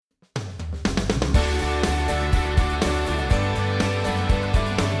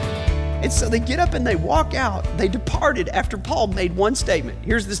And so they get up and they walk out. They departed after Paul made one statement.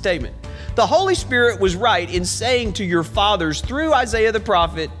 Here's the statement. The Holy Spirit was right in saying to your fathers through Isaiah the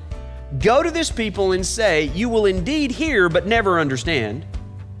prophet, go to this people and say, you will indeed hear but never understand.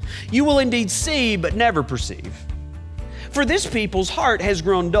 You will indeed see but never perceive. For this people's heart has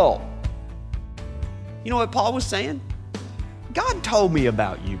grown dull. You know what Paul was saying? God told me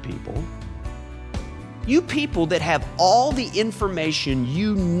about you people. You people that have all the information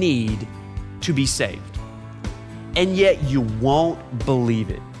you need to be saved. And yet you won't believe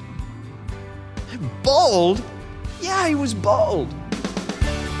it. Bold? Yeah, he was bold.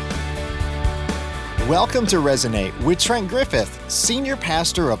 Welcome to Resonate with Trent Griffith, Senior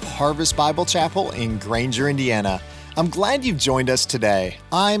Pastor of Harvest Bible Chapel in Granger, Indiana. I'm glad you've joined us today.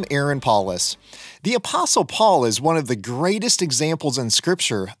 I'm Aaron Paulus. The Apostle Paul is one of the greatest examples in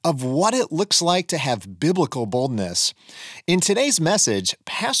Scripture of what it looks like to have biblical boldness. In today's message,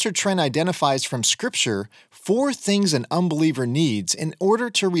 Pastor Trent identifies from Scripture 4 things an unbeliever needs in order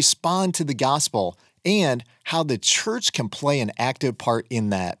to respond to the gospel and how the church can play an active part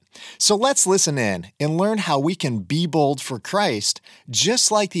in that. So let's listen in and learn how we can be bold for Christ, just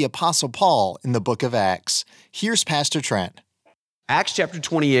like the Apostle Paul in the book of Acts. Here's Pastor Trent. Acts chapter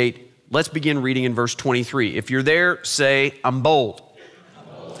 28. Let's begin reading in verse 23. If you're there, say, I'm bold.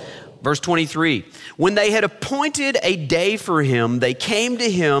 Verse 23, when they had appointed a day for him, they came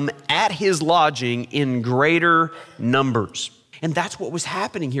to him at his lodging in greater numbers. And that's what was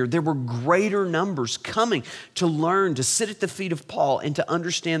happening here. There were greater numbers coming to learn, to sit at the feet of Paul and to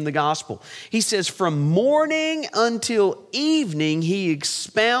understand the gospel. He says, from morning until evening, he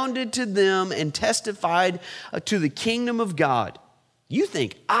expounded to them and testified to the kingdom of God. You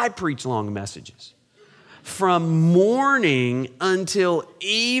think I preach long messages. From morning until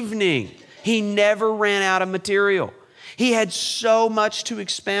evening, he never ran out of material. He had so much to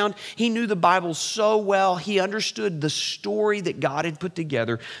expound. He knew the Bible so well. He understood the story that God had put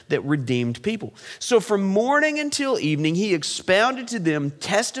together that redeemed people. So from morning until evening, he expounded to them,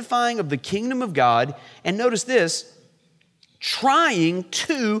 testifying of the kingdom of God. And notice this, trying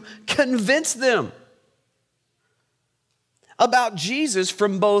to convince them about Jesus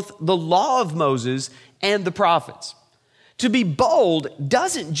from both the law of Moses and the prophets. To be bold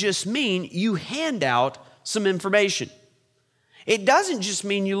doesn't just mean you hand out some information. It doesn't just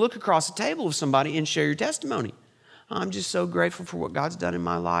mean you look across the table of somebody and share your testimony. I'm just so grateful for what God's done in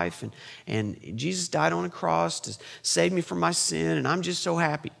my life, and Jesus died on a cross to save me from my sin, and I'm just so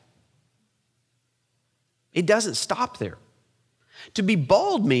happy. It doesn't stop there. To be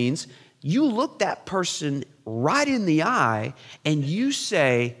bold means you look that person right in the eye and you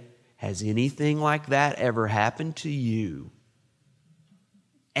say, has anything like that ever happened to you?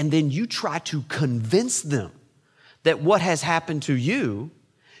 And then you try to convince them that what has happened to you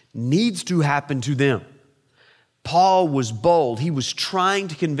needs to happen to them. Paul was bold. He was trying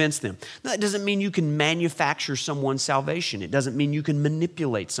to convince them. Now, that doesn't mean you can manufacture someone's salvation. It doesn't mean you can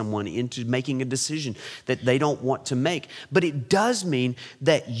manipulate someone into making a decision that they don't want to make. But it does mean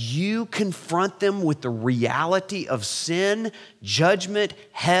that you confront them with the reality of sin, judgment,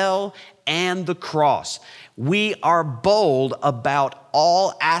 hell, and the cross. We are bold about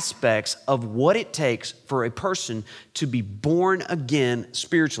all aspects of what it takes for a person to be born again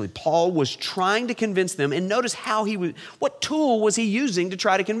spiritually. Paul was trying to convince them, and notice what tool was he using to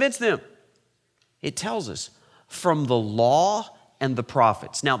try to convince them? It tells us from the law and the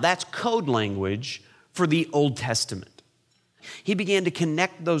prophets. Now that's code language for the Old Testament. He began to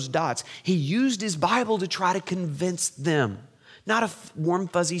connect those dots. He used his Bible to try to convince them. Not a warm,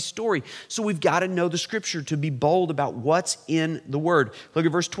 fuzzy story. So we've got to know the Scripture to be bold about what's in the Word. Look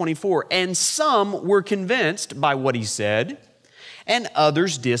at verse 24. And some were convinced by what he said, and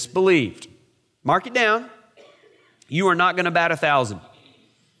others disbelieved. Mark it down. You are not going to bat 1,000.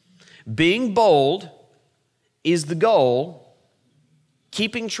 Being bold is the goal.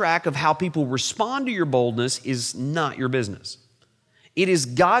 Keeping track of how people respond to your boldness is not your business. It is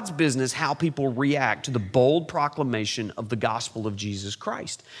God's business how people react to the bold proclamation of the gospel of Jesus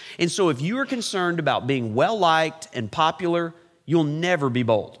Christ. And so if you are concerned about being well-liked and popular, you'll never be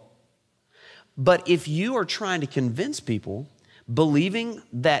bold. But if you are trying to convince people, believing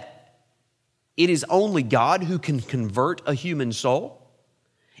that it is only God who can convert a human soul,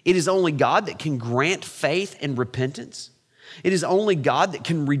 it is only God that can grant faith and repentance, it is only God that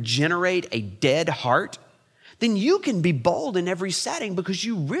can regenerate a dead heart, then you can be bold in every setting because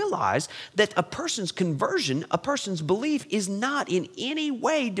you realize that a person's conversion, a person's belief is not in any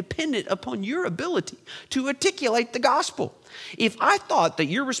way dependent upon your ability to articulate the gospel. If I thought that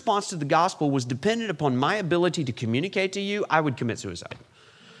your response to the gospel was dependent upon my ability to communicate to you, I would commit suicide.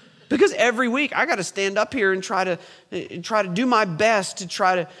 Because every week I got to stand up here and try to do my best to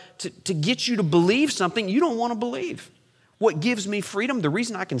try to get you to believe something you don't want to believe. What gives me freedom, the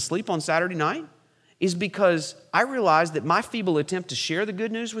reason I can sleep on Saturday night, is because I realize that my feeble attempt to share the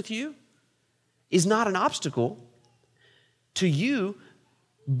good news with you is not an obstacle to you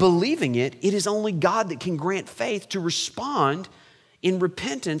believing it. It is only God that can grant faith to respond in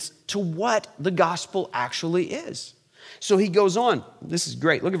repentance to what the gospel actually is. So he goes on. This is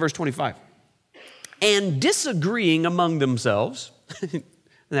great. Look at verse 25. And disagreeing among themselves, isn't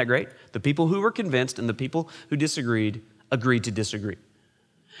that great? The people who were convinced and the people who disagreed agreed to disagree.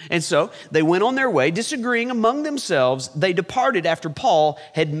 And so they went on their way, disagreeing among themselves. They departed after Paul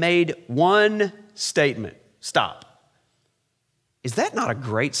had made one statement. Stop. Is that not a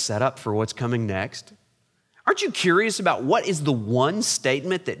great setup for what's coming next? Aren't you curious about what is the one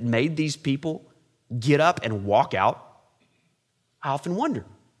statement that made these people get up and walk out? I often wonder,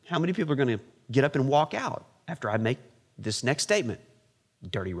 how many people are going to get up and walk out after I make this next statement?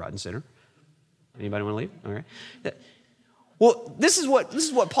 Dirty, rotten sinner. Anybody want to leave? All right. Well, this is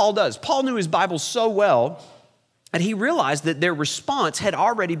what Paul does. Paul knew his Bible so well that he realized that their response had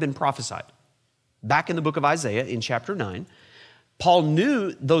already been prophesied. Back in the book of Isaiah in chapter 9, Paul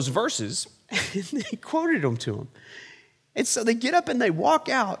knew those verses and he quoted them to them. And so they get up and they walk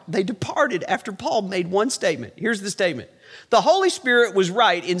out. They departed after Paul made one statement. Here's the statement. The Holy Spirit was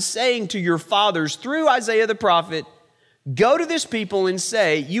right in saying to your fathers through Isaiah the prophet, go to this people and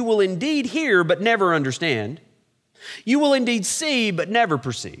say, you will indeed hear but never understand. You will indeed see but never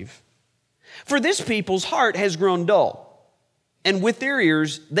perceive. For this people's heart has grown dull, and with their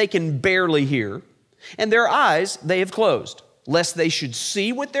ears they can barely hear, and their eyes they have closed, lest they should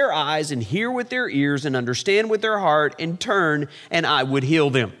see with their eyes and hear with their ears and understand with their heart and turn, and I would heal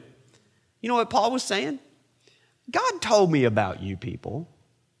them. You know what Paul was saying? God told me about you people.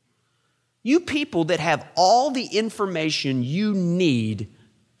 You people that have all the information you need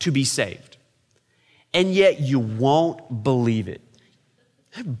to be saved. And yet you won't believe it.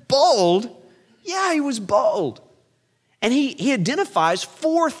 Bold? Yeah, he was bold. And he identifies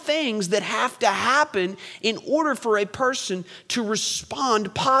 4 things that have to happen in order for a person to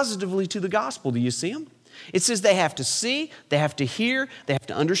respond positively to the gospel. Do you see them? It says they have to see, they have to hear, they have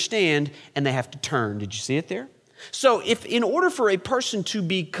to understand, and they have to turn. Did you see it there? So if in order for a person to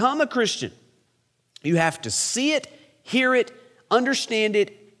become a Christian, you have to see it, hear it, understand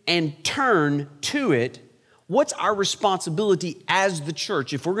it, and turn to it, what's our responsibility as the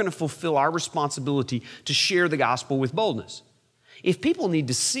church if we're going to fulfill our responsibility to share the gospel with boldness? If people need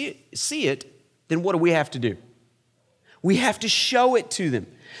to see it, then what do we have to do? We have to show it to them.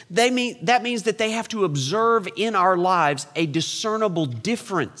 That means that they have to observe in our lives a discernible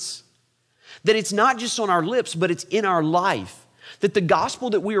difference. That it's not just on our lips, but it's in our life. That the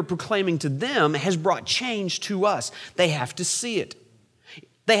gospel that we are proclaiming to them has brought change to us. They have to see it.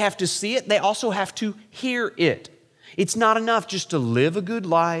 They have to see it. They also have to hear it. It's not enough just to live a good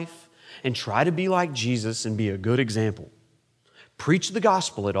life and try to be like Jesus and be a good example. Preach the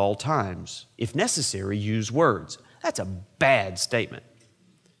gospel at all times. If necessary, use words. That's a bad statement.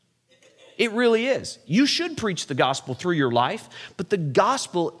 It really is. You should preach the gospel through your life, but the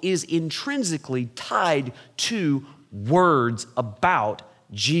gospel is intrinsically tied to words about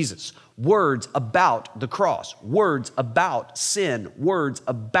Jesus, words about the cross, words about sin, words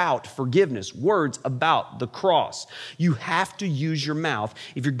about forgiveness, words about the cross. You have to use your mouth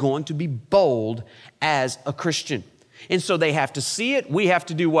if you're going to be bold as a Christian. And so they have to see it. We have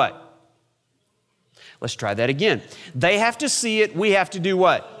to do what? Let's try that again. They have to see it. We have to do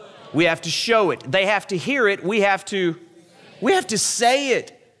what? We have to show it. They have to hear it. We have to say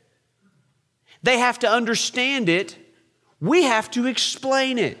it. They have to understand it. We have to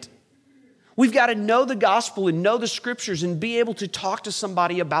explain it. We've got to know the gospel and know the scriptures and be able to talk to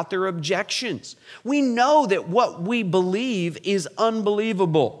somebody about their objections. We know that what we believe is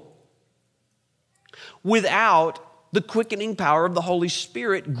unbelievable without the quickening power of the Holy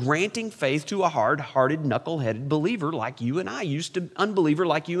Spirit granting faith to a hard-hearted, knuckle-headed unbeliever like you and I used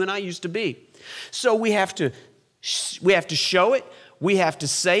to be. So we have to show it. We have to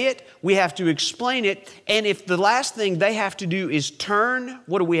say it, we have to explain it, and if the last thing they have to do is turn,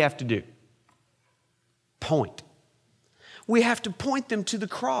 what do we have to do? Point. We have to point them to the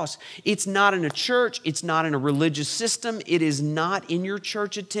cross. It's not in a church, it's not in a religious system, it is not in your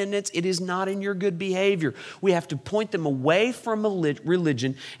church attendance, it is not in your good behavior. We have to point them away from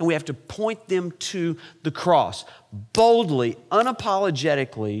religion, and we have to point them to the cross. Boldly,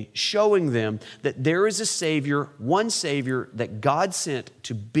 unapologetically showing them that there is a Savior, one Savior that God sent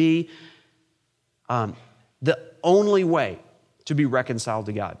to be the only way to be reconciled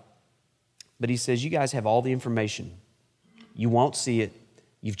to God. But he says, you guys have all the information. You won't see it.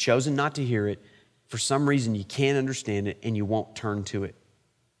 You've chosen not to hear it. For some reason, you can't understand it, and you won't turn to it.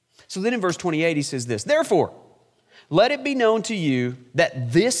 So then in verse 28, he says this, therefore, let it be known to you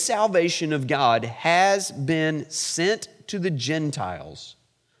that this salvation of God has been sent to the Gentiles.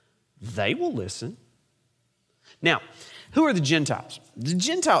 They will listen. Now, who are the Gentiles? The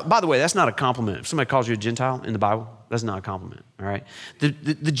Gentile, by the way, that's not a compliment. If somebody calls you a Gentile in the Bible, that's not a compliment, all right?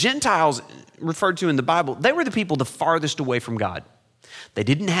 The Gentiles referred to in the Bible, they were the people the farthest away from God. They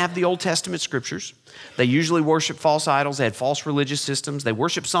didn't have the Old Testament scriptures. They usually worshiped false idols. They had false religious systems. They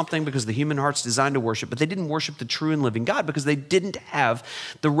worshiped something because the human heart's designed to worship, but they didn't worship the true and living God because they didn't have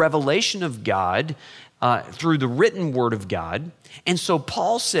the revelation of God through the written word of God. And so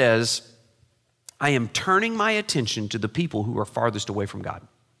Paul says, I am turning my attention to the people who are farthest away from God.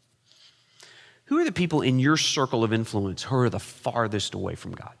 Who are the people in your circle of influence who are the farthest away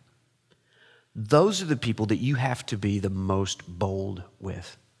from God? Those are the people that you have to be the most bold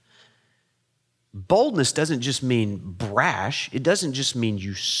with. Boldness doesn't just mean brash. It doesn't just mean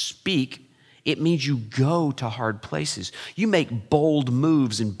you speak. It means you go to hard places. You make bold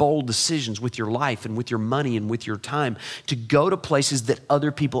moves and bold decisions with your life and with your money and with your time to go to places that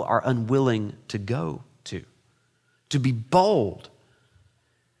other people are unwilling to go to. To be bold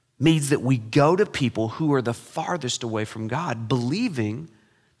means that we go to people who are the farthest away from God, believing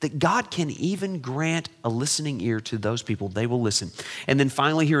that God can even grant a listening ear to those people. They will listen. And then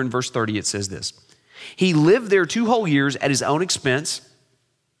finally here in verse 30, it says this. He lived there 2 whole years at his own expense.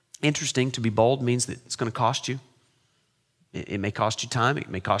 Interesting, to be bold means that it's going to cost you. It may cost you time. It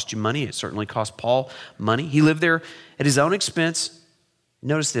may cost you money. It certainly cost Paul money. He lived there at his own expense.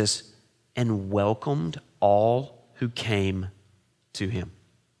 Notice this, and welcomed all who came to him.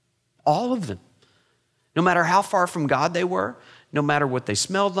 All of them. No matter how far from God they were, no matter what they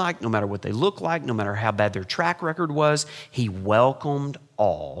smelled like, no matter what they looked like, no matter how bad their track record was, he welcomed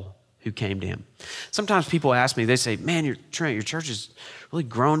all who came to him. Sometimes people ask me, they say, man, Trent, your church is really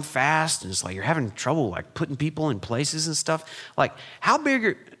grown fast, and it's like you're having trouble like putting people in places and stuff. Like, how big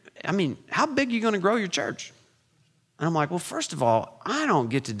are you going to grow your church? And I'm like, well, first of all, I don't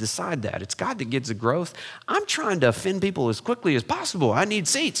get to decide that. It's God that gives the growth. I'm trying to offend people as quickly as possible. I need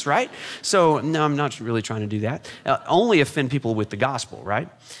seats, right? So no, I'm not really trying to do that. Only offend people with the gospel, right?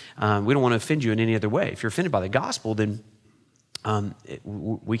 We don't want to offend you in any other way. If you're offended by the gospel, then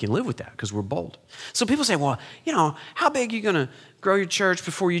we can live with that because we're bold. So people say, well, how big are you going to grow your church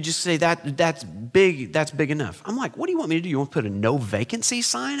before you just say that's big enough? I'm like, what do you want me to do? You want to put a no vacancy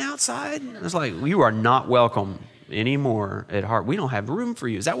sign outside? It's like, you are not welcome anymore at Heart. We don't have room for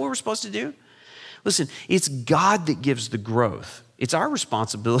you. Is that what we're supposed to do? Listen, it's God that gives the growth. It's our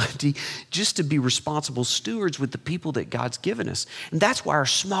responsibility just to be responsible stewards with the people that God's given us. And that's why our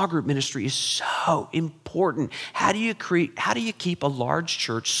small group ministry is so important. How do you keep a large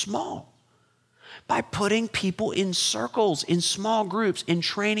church small? By putting people in circles, in small groups, in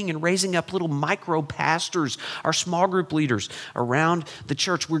training and raising up little micro pastors, our small group leaders around the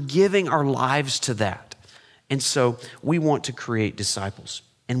church. We're giving our lives to that. And so we want to create disciples,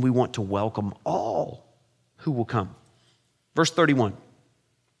 and we want to welcome all who will come. Verse 31,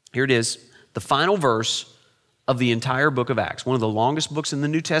 here it is, the final verse of the entire book of Acts, one of the longest books in the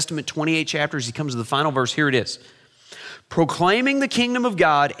New Testament, 28 chapters. He comes to the final verse. Here it is. Proclaiming the kingdom of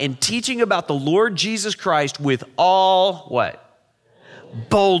God and teaching about the Lord Jesus Christ with all what?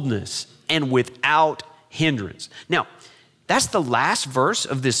 Boldness and without hindrance. Now, that's the last verse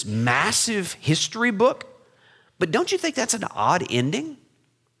of this massive history book. But don't you think that's an odd ending?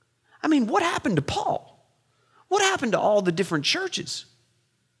 I mean, what happened to Paul? What happened to all the different churches?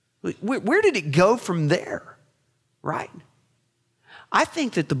 Where did it go from there, right? I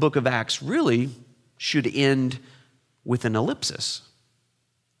think that the book of Acts really should end with an ellipsis.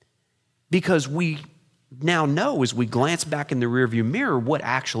 Because we now know as we glance back in the rearview mirror what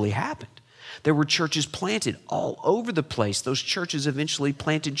actually happened. There were churches planted all over the place. Those churches eventually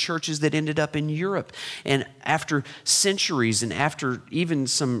planted churches that ended up in Europe. And after centuries and after even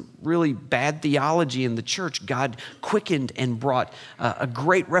some really bad theology in the church, God quickened and brought a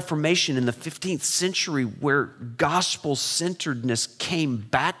great reformation in the 15th century where gospel-centeredness came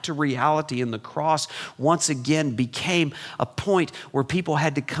back to reality, and the cross once again became a point where people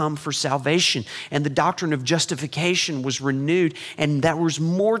had to come for salvation. And the doctrine of justification was renewed, and there was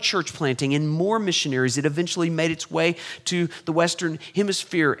more church planting and more missionaries. It eventually made its way to the Western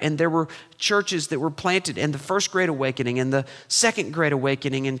Hemisphere, and there were churches that were planted in the First Great Awakening and the Second Great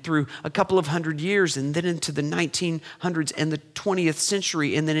Awakening and through a couple of hundred years and then into the 1900s and the 20th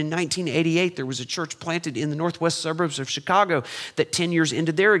century. And then in 1988, there was a church planted in the northwest suburbs of Chicago that 10 years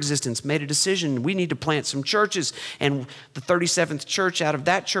into their existence made a decision, we need to plant some churches. And the 37th church out of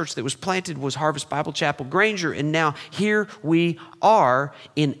that church that was planted was Harvest Bible Chapel Granger. And now here we are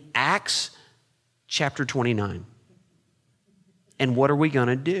in Acts chapter 29. And what are we going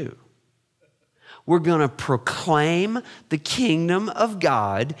to do? We're going to proclaim the kingdom of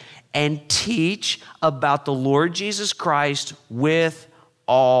God and teach about the Lord Jesus Christ with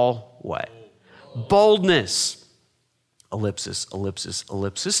all what? Boldness. Ellipsis, ellipsis,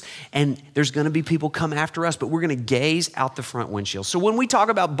 ellipsis. And there's going to be people come after us, but we're going to gaze out the front windshield. So when we talk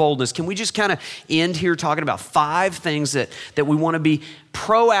about boldness, can we just kind of end here talking about 5 things that we want to be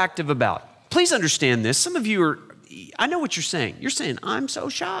proactive about? Please understand this. Some of you are, I know what you're saying. You're saying, I'm so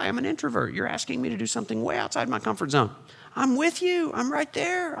shy. I'm an introvert. You're asking me to do something way outside my comfort zone. I'm with you. I'm right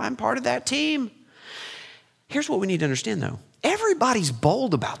there. I'm part of that team. Here's what we need to understand, though. Everybody's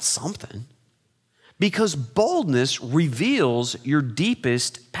bold about something because boldness reveals your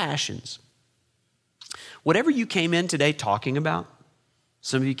deepest passions. Whatever you came in today talking about,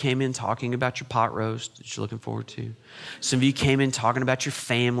 some of you came in talking about your pot roast that you're looking forward to. Some of you came in talking about your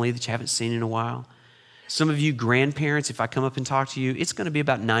family that you haven't seen in a while. Some of you grandparents, if I come up and talk to you, it's going to be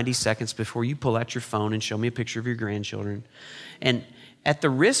about 90 seconds before you pull out your phone and show me a picture of your grandchildren. And at the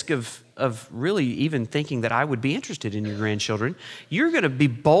risk of really even thinking that I would be interested in your grandchildren, you're going to be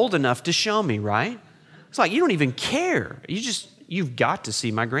bold enough to show me, right? It's like you don't even care. You've got to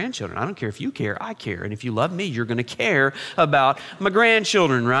see my grandchildren. I don't care if you care, I care. And if you love me, you're going to care about my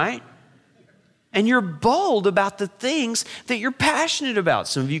grandchildren, right? And you're bold about the things that you're passionate about.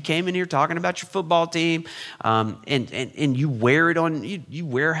 Some of you came in here talking about your football team, and you wear it on. You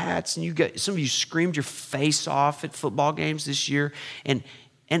wear hats, and some of you screamed your face off at football games this year, and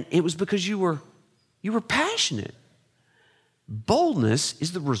it was because you were passionate. Boldness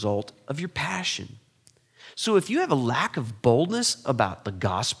is the result of your passion. So if you have a lack of boldness about the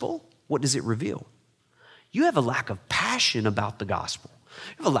gospel, what does it reveal? You have a lack of passion about the gospel.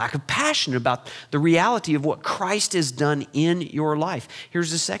 You have a lack of passion about the reality of what Christ has done in your life.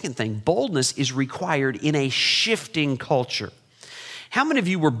 Here's the second thing. Boldness is required in a shifting culture. How many of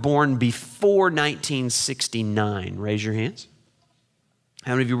you were born before 1969? Raise your hands.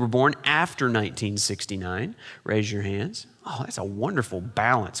 How many of you were born after 1969? Raise your hands. Oh, that's a wonderful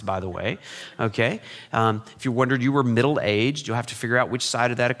balance, by the way. Okay. If you wondered you were middle-aged, you'll have to figure out which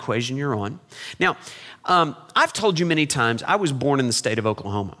side of that equation you're on. Now, I've told you many times, I was born in the state of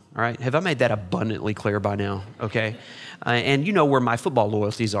Oklahoma, all right? Have I made that abundantly clear by now, okay? And you know where my football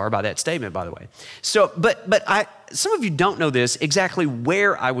loyalties are by that statement, by the way. So, but some of you don't know this, exactly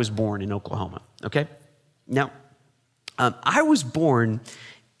where I was born in Oklahoma, okay? Now, I was born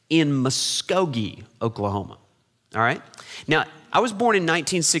in Muskogee, Oklahoma, all right? Now, I was born in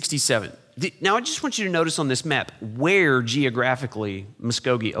 1967. Now, I just want you to notice on this map where geographically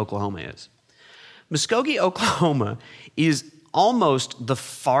Muskogee, Oklahoma is. Muskogee, Oklahoma is almost the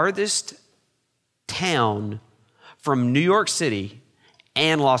farthest town from New York City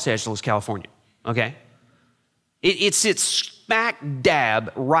and Los Angeles, California, okay? It sits smack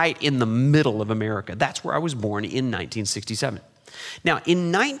dab right in the middle of America. That's where I was born in 1967. Now,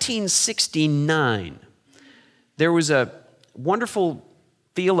 in 1969, there was a wonderful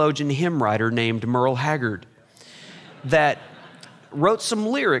theologian hymn writer named Merle Haggard that wrote some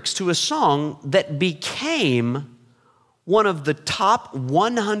lyrics to a song that became one of the top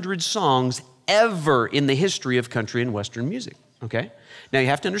 100 songs ever in the history of country and Western music, okay? Now, you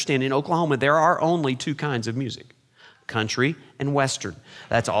have to understand, in Oklahoma, there are only 2 kinds of music, country and Western.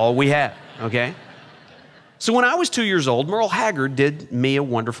 That's all we have, okay? So when I was 2 years old, Merle Haggard did me a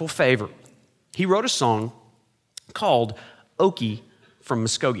wonderful favor. He wrote a song called Okie from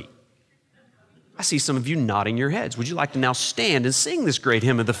Muskogee. I see some of you nodding your heads. Would you like to now stand and sing this great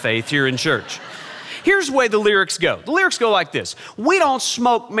hymn of the faith here in church? Here's the way the lyrics go. The lyrics go like this. We don't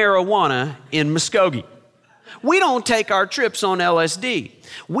smoke marijuana in Muskogee. We don't take our trips on LSD.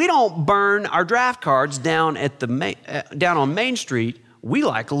 We don't burn our draft cards down on Main Street. We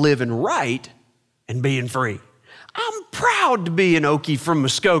like living right and being free. I'm proud to be an Okie from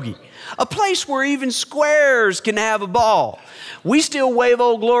Muskogee, a place where even squares can have a ball. We still wave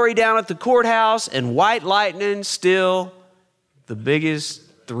Old Glory down at the courthouse, and white lightning still the biggest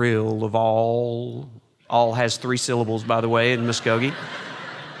thrill of all. All has 3 syllables, by the way, in Muskogee, in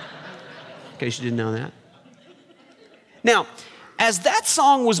case you didn't know that. Now, as that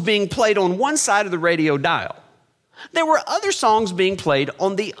song was being played on one side of the radio dial, There were other songs being played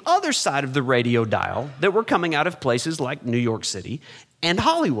on the other side of the radio dial that were coming out of places like New York City and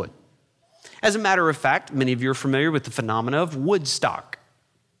Hollywood. As a matter of fact, many of you are familiar with the phenomena of Woodstock,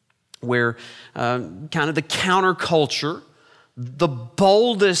 where kind of the counterculture, the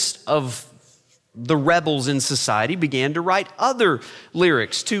boldest of the rebels in society began to write other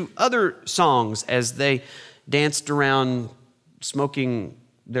lyrics to other songs as they danced around smoking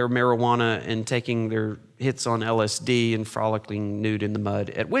their marijuana and taking their hits on LSD and frolicking nude in the mud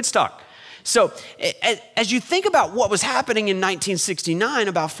at Woodstock. So as you think about what was happening in 1969,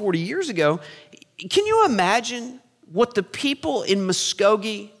 about 40 years ago, can you imagine what the people in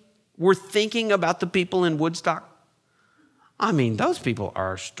Muskogee were thinking about the people in Woodstock? I mean, those people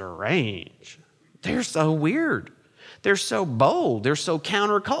are strange. They're so weird. They're so bold. They're so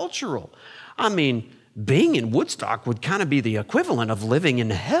countercultural. I mean, being in Woodstock would kind of be the equivalent of living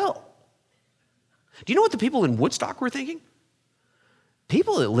in hell. Do you know what the people in Woodstock were thinking?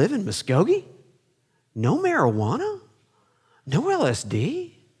 People that live in Muskogee? No marijuana? No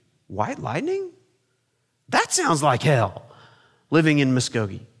LSD? White lightning? That sounds like hell, living in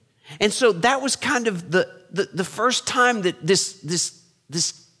Muskogee. And so that was kind of the first time that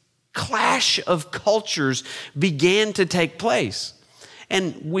this clash of cultures began to take place.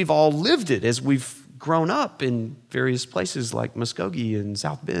 And we've all lived it as we've grown up in various places like Muskogee and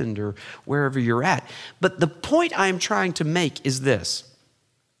South Bend or wherever you're at. But the point I'm trying to make is this.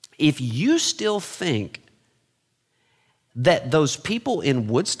 If you still think that those people in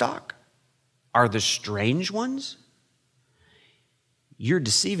Woodstock are the strange ones, you're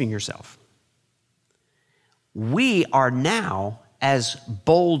deceiving yourself. We are now, as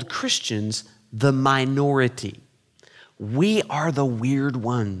bold Christians, the minority. We are the weird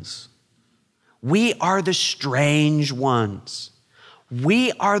ones. We are the strange ones.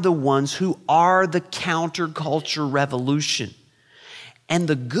 We are the ones who are the counterculture revolution. And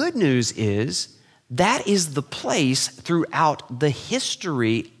the good news is that is the place throughout the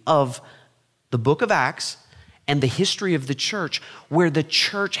history of the book of Acts and the history of the church where the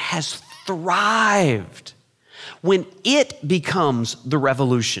church has thrived. When it becomes the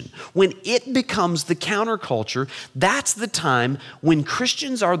revolution, when it becomes the counterculture, that's the time when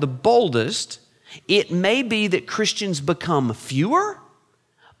Christians are the boldest. It may be that Christians become fewer,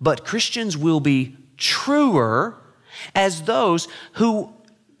 but Christians will be truer as those who,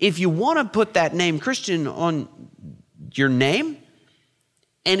 if you want to put that name Christian on your name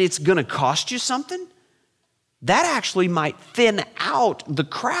and it's going to cost you something, that actually might thin out the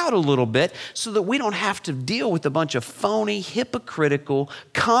crowd a little bit so that we don't have to deal with a bunch of phony, hypocritical,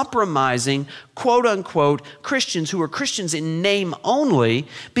 compromising, quote unquote, Christians who are Christians in name only,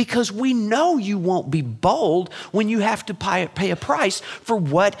 because we know you won't be bold when you have to pay a price for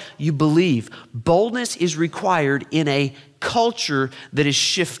what you believe. Boldness is required in a culture that is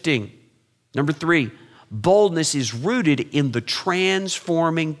shifting. Number 3, boldness is rooted in the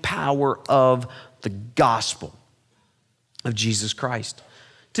transforming power of the gospel of Jesus Christ.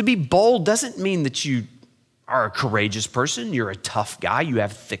 To be bold doesn't mean that you are a courageous person, you're a tough guy, you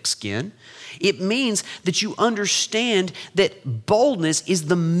have thick skin. It means that you understand that boldness is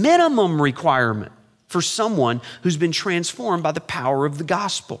the minimum requirement for someone who's been transformed by the power of the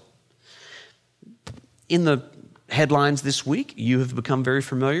gospel. In the headlines this week, you have become very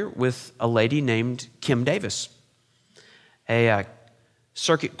familiar with a lady named Kim Davis, a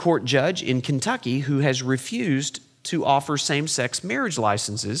circuit court judge in Kentucky who has refused to offer same-sex marriage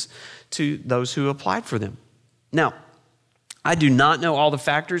licenses to those who applied for them. Now, I do not know all the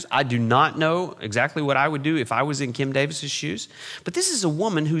factors. I do not know exactly what I would do if I was in Kim Davis's shoes. But this is a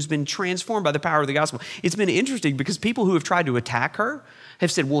woman who's been transformed by the power of the gospel. It's been interesting because people who have tried to attack her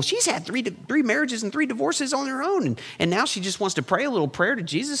have said, well, she's had three marriages and 3 divorces on her own. And now she just wants to pray a little prayer to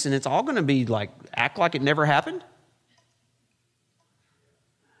Jesus and it's all going to be like, act like it never happened.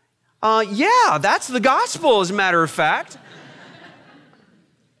 Yeah, that's the gospel, as a matter of fact.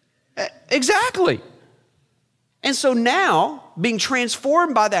 Exactly. And so now, being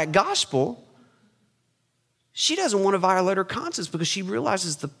transformed by that gospel, she doesn't want to violate her conscience because she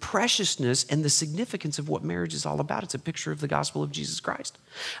realizes the preciousness and the significance of what marriage is all about. It's a picture of the gospel of Jesus Christ.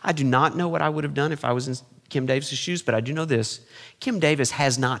 I do not know what I would have done if I was in Kim Davis's shoes, but I do know this. Kim Davis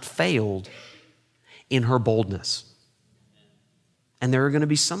has not failed in her boldness. And there are going to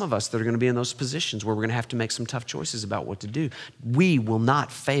be some of us that are going to be in those positions where we're going to have to make some tough choices about what to do. We will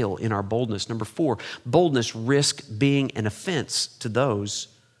not fail in our boldness. Number 4, boldness risks being an offense to those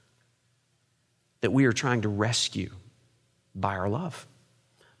that we are trying to rescue by our love.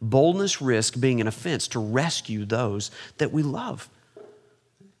 Boldness risks being an offense to rescue those that we love.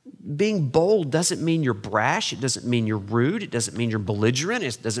 being bold doesn't mean you're brash. It doesn't mean you're rude. It doesn't mean you're belligerent.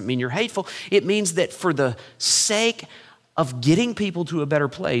 It doesn't mean you're hateful. It means that for the sake of getting people to a better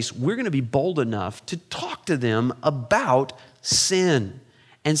place, we're going to be bold enough to talk to them about sin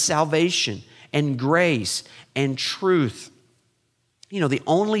and salvation and grace and truth. You know, the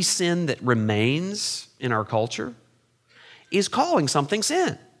only sin that remains in our culture is calling something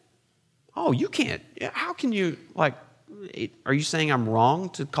sin. Oh, you can't. How can you, like, are you saying I'm wrong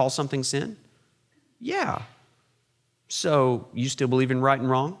to call something sin? Yeah. So you still believe in right and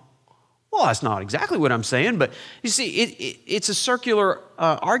wrong? Well, that's not exactly what I'm saying, but you see, it's a circular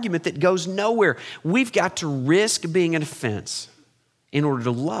argument that goes nowhere. We've got to risk being an offense in order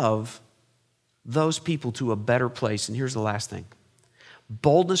to love those people to a better place. And here's the last thing.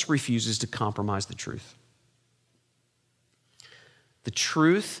 Boldness refuses to compromise the truth. The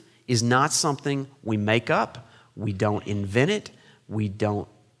truth is not something we make up. We don't invent it. We don't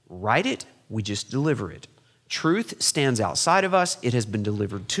write it. We just deliver it. Truth stands outside of us. It has been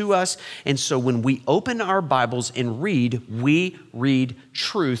delivered to us. And so when we open our Bibles and read, we read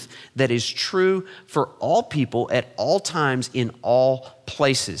truth that is true for all people at all times in all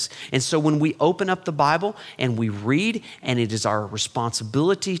places. And so when we open up the Bible and we read, and it is our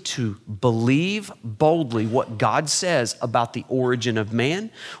responsibility to believe boldly what God says about the origin of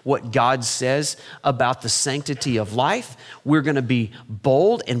man, what God says about the sanctity of life. We're going to be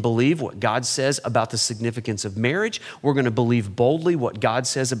bold and believe what God says about the significance of marriage. We're going to believe boldly what God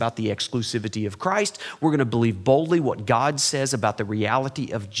says about the exclusivity of Christ. We're going to believe boldly what God says about the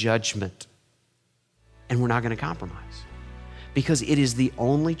reality of judgment. And we're not going to compromise, because it is the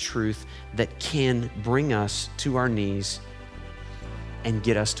only truth that can bring us to our knees and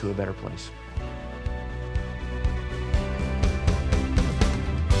get us to a better place.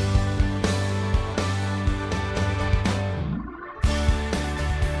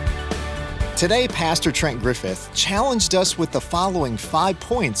 Today, Pastor Trent Griffith challenged us with the following 5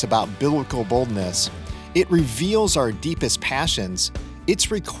 points about biblical boldness. It reveals our deepest passions.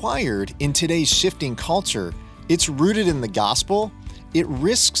 It's required in today's shifting culture. It's rooted in the gospel. It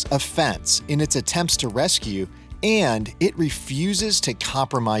risks offense in its attempts to rescue, and it refuses to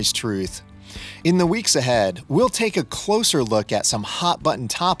compromise truth. In the weeks ahead, we'll take a closer look at some hot-button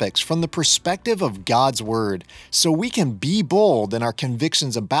topics from the perspective of God's Word, so we can be bold in our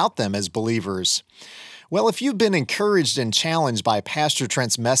convictions about them as believers. Well, if you've been encouraged and challenged by Pastor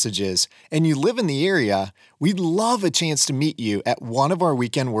Trent's messages and you live in the area, we'd love a chance to meet you at one of our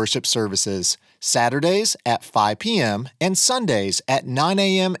weekend worship services, Saturdays at 5 p.m. and Sundays at 9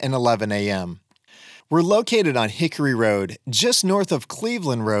 a.m. and 11 a.m. We're located on Hickory Road, just north of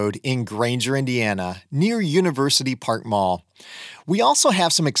Cleveland Road in Granger, Indiana, near University Park Mall. We also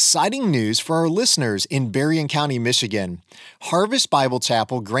have some exciting news for our listeners in Berrien County, Michigan. Harvest Bible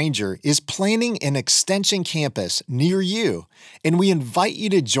Chapel Granger is planning an extension campus near you, and we invite you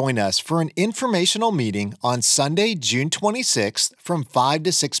to join us for an informational meeting on Sunday, June 26th from 5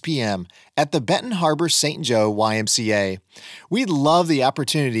 to 6 p.m. at the Benton Harbor St. Joe YMCA. We'd love the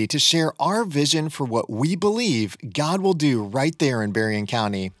opportunity to share our vision for what we believe God will do right there in Berrien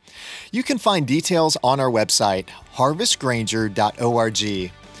County. You can find details on our website,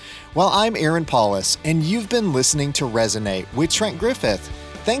 harvestgranger.org. Well, I'm Aaron Paulus, and you've been listening to Resonate with Trent Griffith.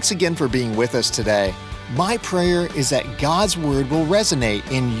 Thanks again for being with us today. My prayer is that God's Word will resonate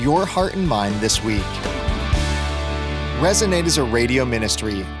in your heart and mind this week. Resonate is a radio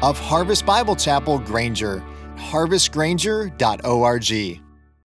ministry of Harvest Bible Chapel Granger, harvestgranger.org.